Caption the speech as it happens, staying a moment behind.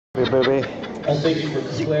I thank you for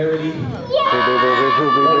clarity. I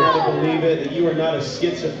gotta believe it, that you are not a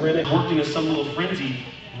schizophrenic working as some little frenzy.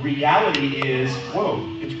 Reality is, whoa,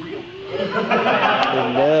 it's real.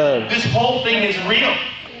 This whole thing is real.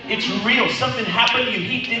 It's real. Something happened to you.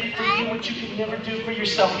 He did for you what you could never do for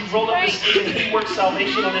yourself. He rolled up his sleeves and he worked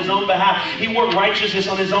salvation on his own behalf. He worked righteousness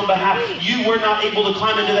on his own behalf. You were not able to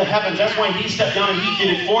climb into the heavens. That's why he stepped down and he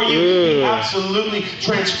did it for you. He absolutely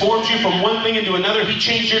transformed you from one thing into another. He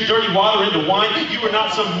changed your dirty water into wine. You were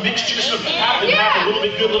not some mixture, some half and half, a little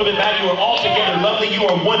bit good, a little bit bad. You are altogether lovely. You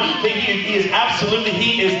are one thing. He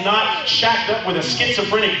is not shacked up with a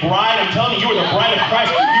schizophrenic bride. I'm telling you, you are the bride of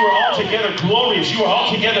Christ. You are altogether glorious. You are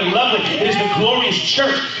altogether lovely. It is the glorious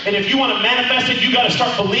church. And if you want to manifest it, you got to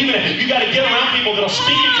start believing it. You got to get around people that'll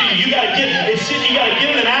speak it to you. You got to get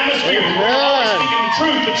in an atmosphere where you're always speaking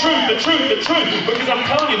the truth. Because I'm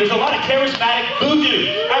telling you, there's a lot of charismatic voodoo.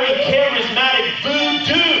 Charismatic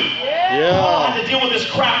voodoo. Paul had to deal with this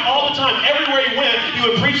crap all the time. Everywhere he went, he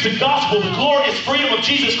would preach the gospel, the glorious freedom of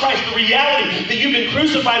Jesus Christ, the reality that you've been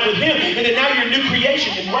crucified with him, and that now you're a new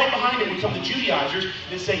creation. And right behind him would come the Judaizers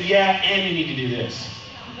and say, yeah, and you need to do this.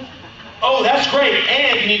 Oh, that's great,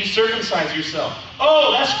 and you need to circumcise yourself.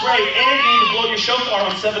 Oh, that's great, and you need to blow your shofar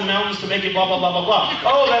on 7 mountains to make it blah, blah, blah, blah, blah.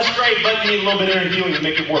 Oh, that's great, but you need a little bit of inner healing to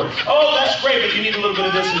make it work. Oh, that's great, but you need a little bit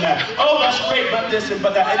of this and that. Oh, that's great, but this and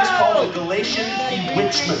but that. It is called the Galation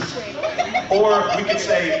Bewitchment. Or we could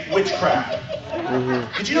say witchcraft.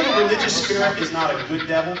 Did you know the religious spirit is not a good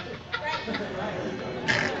devil?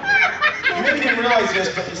 You maybe didn't realize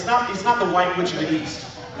this, but it's not the white witch of the East.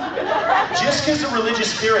 Just because the religious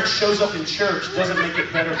spirit shows up in church doesn't make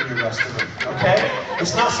it better than the rest of them, okay?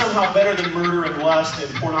 It's not somehow better than murder and lust and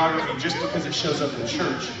pornography just because it shows up in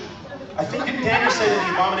church. I think that Daniel said that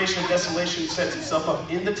the abomination of desolation sets itself up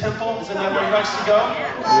in the temple. Isn't that where he likes to go?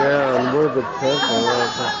 Yeah, near the temple.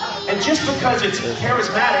 And just because it's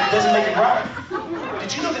charismatic doesn't make it right.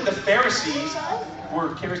 Did you know that the Pharisees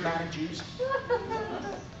were charismatic Jews?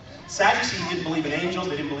 Sadducees didn't believe in angels,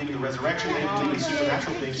 they didn't believe in the resurrection, they didn't believe in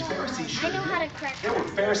supernatural things. Pharisees sure did. There were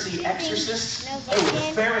Pharisee exorcists, there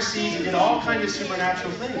were Pharisees who did all kinds of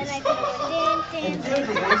supernatural things. And they're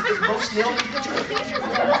the ones that most nailed to the church.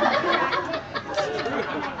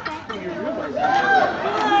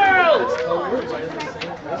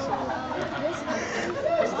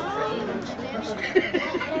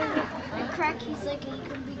 Crack, he's like, you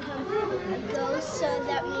can become a ghost, so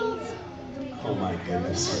that means... Oh my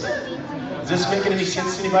goodness. Is this making any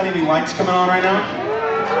sense to anybody? Any lights coming on right now?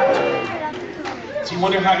 So you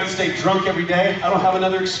wonder how I can stay drunk every day? I don't have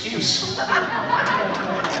another excuse.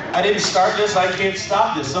 I didn't start this, I can't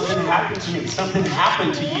stop this. Something happened to me. Something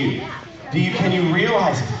happened to you. Can you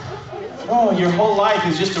realize it? Oh, your whole life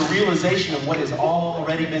is just a realization of what has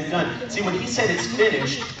already been done. See, when he said it's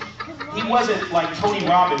finished, he wasn't like Tony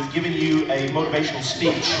Robbins giving you a motivational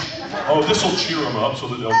speech. Oh, this will cheer them up so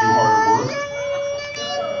that they'll do harder work.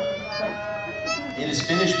 It is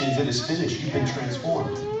finished means it is finished. You've been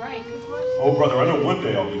transformed. Oh, brother, I know one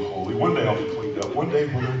day I'll be holy. One day I'll be cleaned up. One day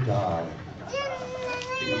when I die. I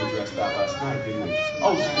think we addressed that last night, didn't we?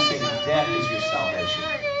 Oh, so you're saying death is your salvation.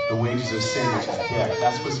 The wages of sin, which is death.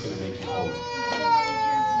 That's what's going to make you holy.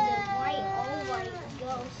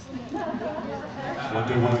 One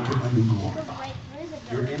day when I get my new glory.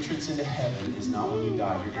 Your entrance into heaven is not when you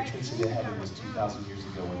die. Your entrance into heaven was 2,000 years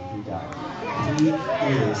ago when he died.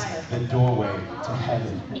 He is the doorway to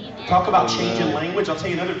heaven. Talk about changing language. I'll tell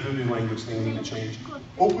you another voodoo language thing we need to change.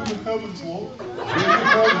 Open the heavens, Lord.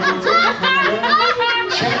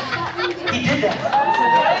 Check. He did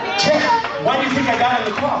that. Check. Why do you think I got on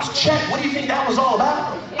the cross? Check. What do you think that was all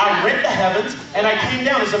about? I rent the heavens and I came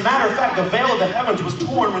down. As a matter of fact, the veil of the heavens was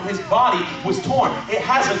torn when his body was torn. It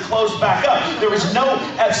hasn't closed back up. There is no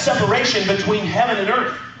separation between heaven and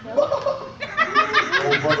earth.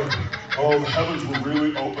 Oh, brother. Oh, the heavens were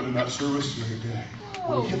really open in that service the other day.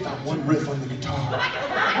 When you hit that one riff on the guitar.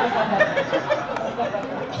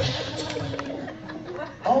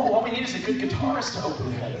 Oh, all we need is a good guitarist to open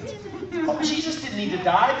the heavens. Oh, Jesus didn't need to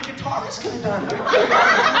die. The guitarist could have done it. So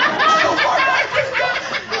far back, could have done it.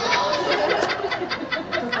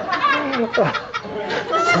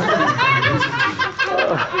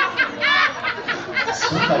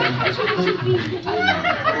 Somebody has put me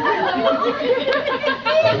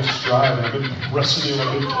I've been striving, I've been wrestling,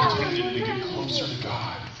 I've been contending to get closer to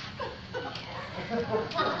God.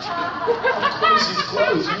 Close is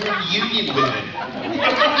close. You're in union with it.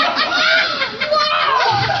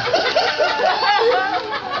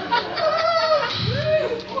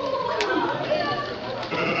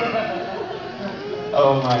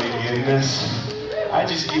 Oh my goodness. I I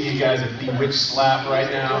just give you guys a bewitched slap right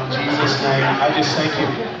now in Jesus' name. I just thank you.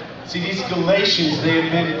 See, these Galatians, they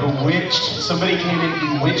had been bewitched. Somebody came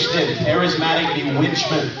and bewitched them. Charismatic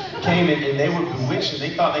bewitchment came in, and they were bewitched, and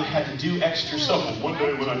they thought they had to do extra stuff. One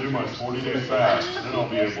day when I do my 40-day fast, then I'll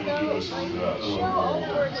be able to do this and that.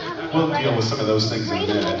 We'll deal with some of those things in a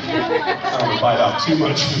minute. I don't want to bite off too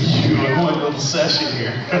much for you in one little session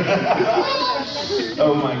here.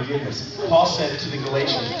 Oh my goodness. Paul said to the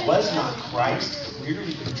Galatians, was not Christ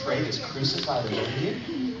clearly portrayed as crucified among you?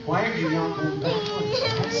 Why are you not going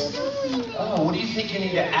backwards? Oh, what do you think you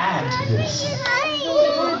need to add to this?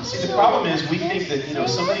 See, the problem is we think that,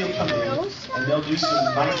 somebody will come in and they'll do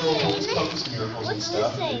some nice little hocus-pocus miracles and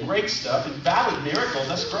stuff, and great stuff, and valid miracles,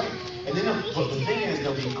 that's great. And then but the thing is,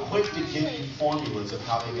 they'll be quick to give you formulas of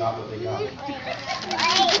how they got what they got. And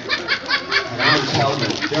I'm going to tell you,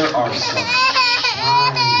 there are some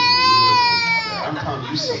fine miracles out there. I'm telling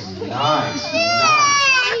you, some nice,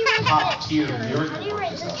 top-tier miracle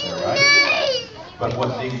workers out there, right? But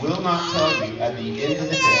what they will not tell you at the end of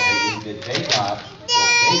the day is that they got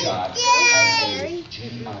what they got as a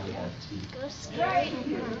GIFT.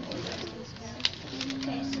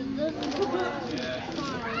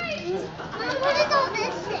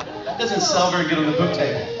 That doesn't sell very good on the book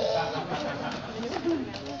table.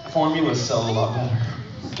 Formulas sell a lot better.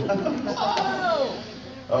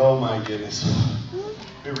 Oh my goodness.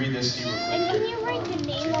 Let me read this to you real quick. And can you write the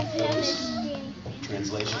name of the other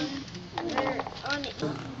translation?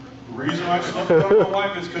 The reason I slept with my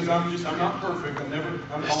wife is because I'm not perfect.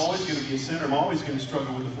 I'm always going to be a sinner. I'm always going to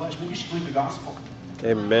struggle with the flesh. Maybe you should believe the gospel.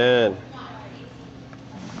 Amen.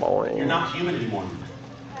 Boing. You're not human anymore.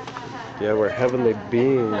 Yeah, we're heavenly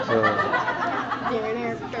beings.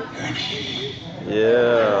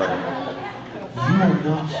 Yeah. You are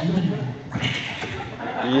not human anymore.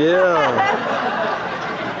 Yeah.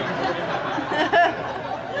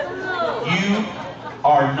 You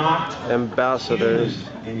are not ambassadors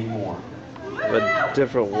human anymore. Of a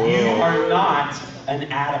different world. You are not an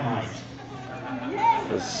Adamite.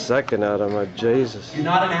 The second Adam of Jesus. You're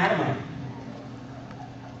not an Adamite.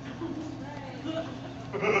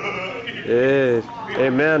 Yeah.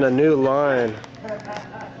 Amen. A new line.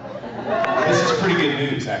 This is pretty good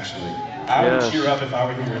news, actually. I would cheer up if I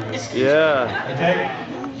were hearing this. Yeah. Okay?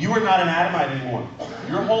 You are not an Adamite anymore.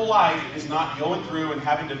 Your whole life is not going through and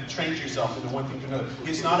having to change yourself into one thing to another.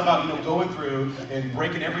 It's not about going through and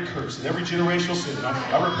breaking every curse and every generational sin.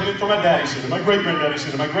 I repented for my daddy's sin, and my great-granddaddy's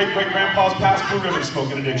sin, and my great-great-grandpa's past blue ribbon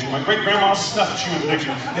smoking addiction, my great-grandma's snuff chewing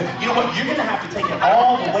addiction. And you know what? You're going to have to take it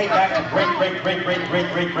all the way back to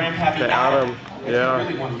great-great-great-great-great-great-grandpappy Adam. If you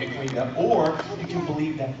really want to get cleaned up. Or you can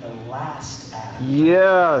believe that the last Adam.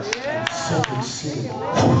 Yes. Sovereign sin.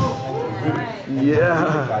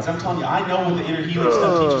 Yeah. Guys, I'm telling you, I know what the inner healing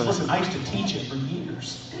stuff teaches. Listen, I used to teach it for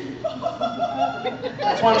years.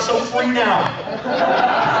 That's why I'm so free now.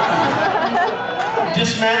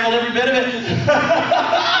 Dismantled every bit of it.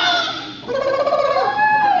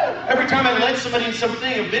 Every time I led somebody in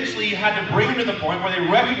something, eventually you had to bring them to the point where they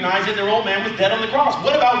recognized that their old man was dead on the cross.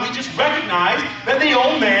 What about we just recognize that the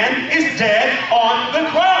old man is dead on the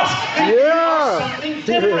cross? That you are something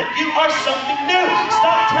different. You are something new.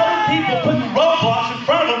 Stop telling people, putting roadblocks in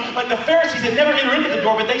front of them like the Pharisees that never enter into the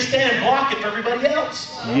door, but they stand and block it for everybody else.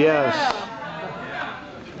 Yes.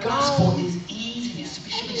 The gospel is easy. It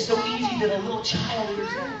should be so easy that a little child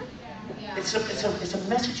understands. It's a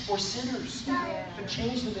message for sinners to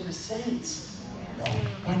change them into saints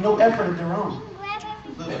by no effort of their own.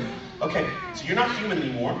 Okay, so you're not human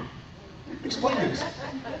anymore. Explain this.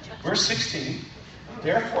 Verse 16.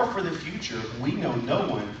 Therefore, for the future, we know no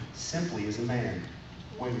one simply as a man.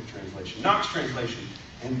 Weymouth translation. Knox translation.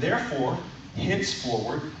 And therefore,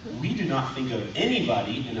 henceforward, we do not think of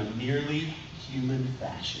anybody in a merely human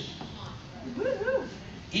fashion.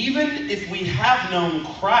 Even if we have known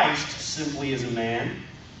Christ simply as a man,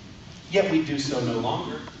 yet we do so no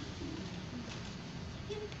longer.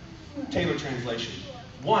 Taylor translation.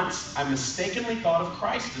 Once I mistakenly thought of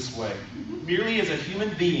Christ this way, merely as a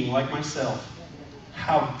human being like myself.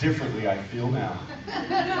 How differently I feel now.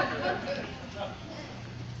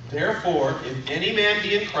 Therefore, if any man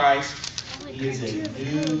be in Christ, he is a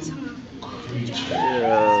new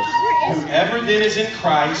creature. Whoever then is in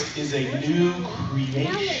Christ is a new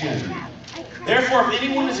creation. Therefore, if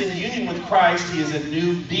anyone is in union with Christ, he is a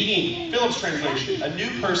new being. Phillips translation, a new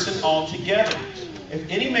person altogether. If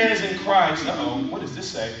any man is in Christ, what does this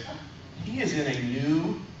say? He is in a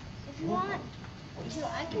new world.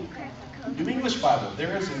 New English Bible,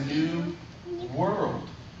 there is a new world.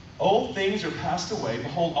 Old things are passed away.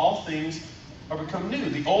 Behold, all things are become new.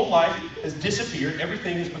 The old life has disappeared.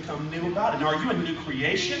 Everything has become new about it. Now, are you a new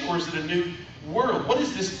creation or is it a new world? What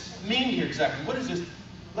does this mean here exactly? What is this?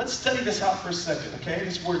 Let's study this out for a second, okay?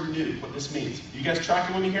 This word new, what this means. You guys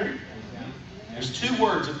tracking with me here? There's two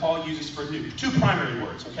words that Paul uses for new. Two primary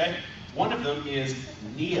words, okay? One of them is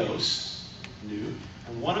neos, new,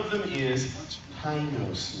 and one of them is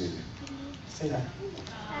kainos, new. Say that.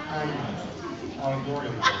 Kainos. Oh, glory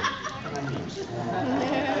on the Lord. Kainos.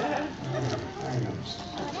 Kainos.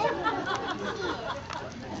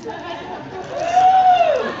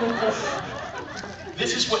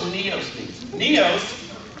 This is what neos means.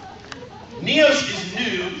 Neos is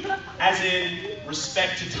new as in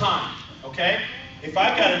respect to time, okay? If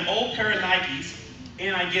I've got an old pair of Nikes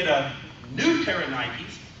and I get a new pair of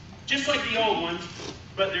Nikes, just like the old ones,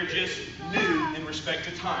 but they're just new in respect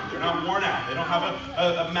to time. They're not worn out. They don't have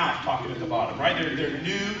a mouth pocket at the bottom, right? They're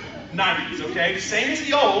new Nikes, okay? Same as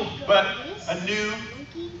the old, but a new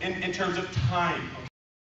in terms of time,